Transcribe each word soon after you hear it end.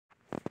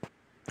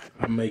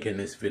I'm making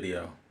this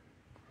video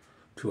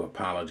to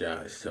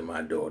apologize to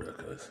my daughter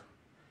because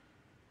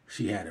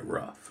she had it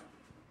rough.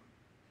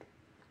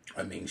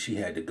 I mean, she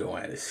had to go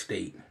out of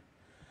state,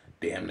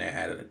 damn near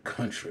out of the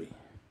country,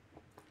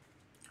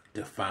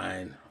 to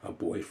find a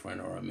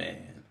boyfriend or a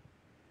man.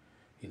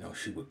 You know,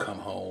 she would come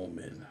home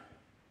and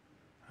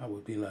I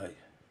would be like,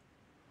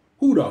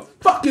 who the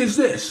fuck is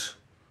this?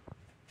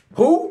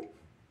 Who?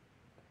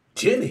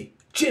 Jimmy.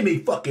 Jimmy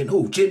fucking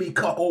who? Jimmy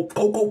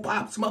Cocoa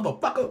Pops,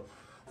 motherfucker.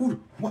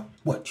 Who?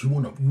 What? You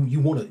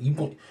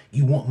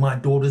want my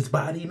daughter's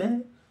body,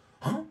 man?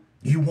 Huh?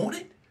 You want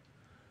it?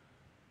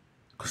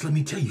 Cause let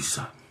me tell you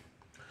something.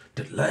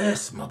 The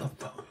last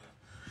motherfucker,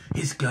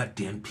 his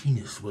goddamn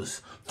penis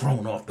was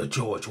thrown off the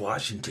George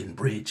Washington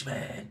Bridge,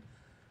 man.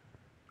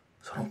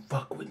 So don't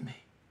fuck with me.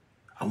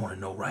 I want to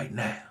know right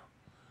now.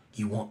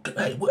 You want?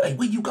 Hey,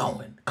 where you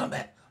going? Come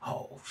back.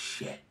 Oh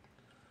shit.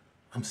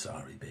 I'm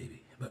sorry,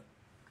 baby, but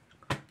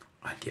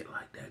I get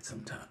like that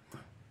sometimes.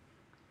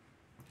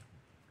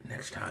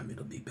 Next time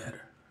it'll be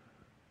better.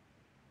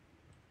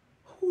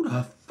 Who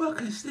the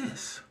fuck is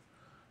this?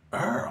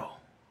 Earl.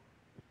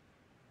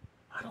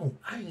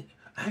 I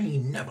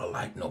ain't never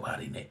liked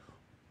nobody named.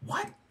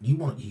 What? You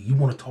want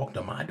to talk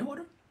to my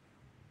daughter?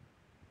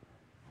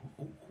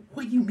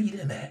 Where you meet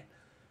him at?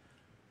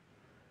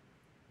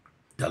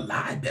 The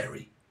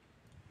library.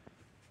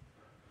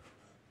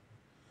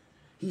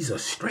 He's a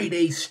straight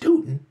A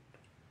student.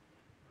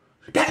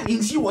 That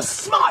means you a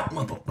smart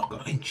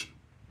motherfucker, ain't you?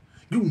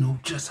 You know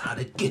just how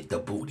to get the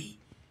booty.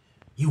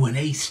 You an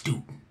A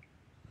student.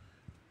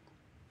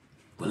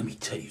 Well, let me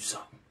tell you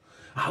something.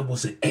 I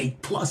was an A+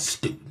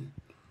 student.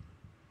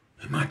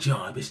 And my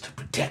job is to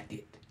protect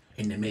it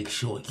and to make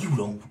sure you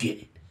don't get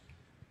it.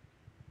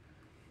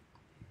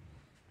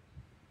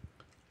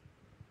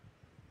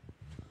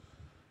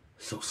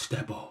 So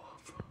step off.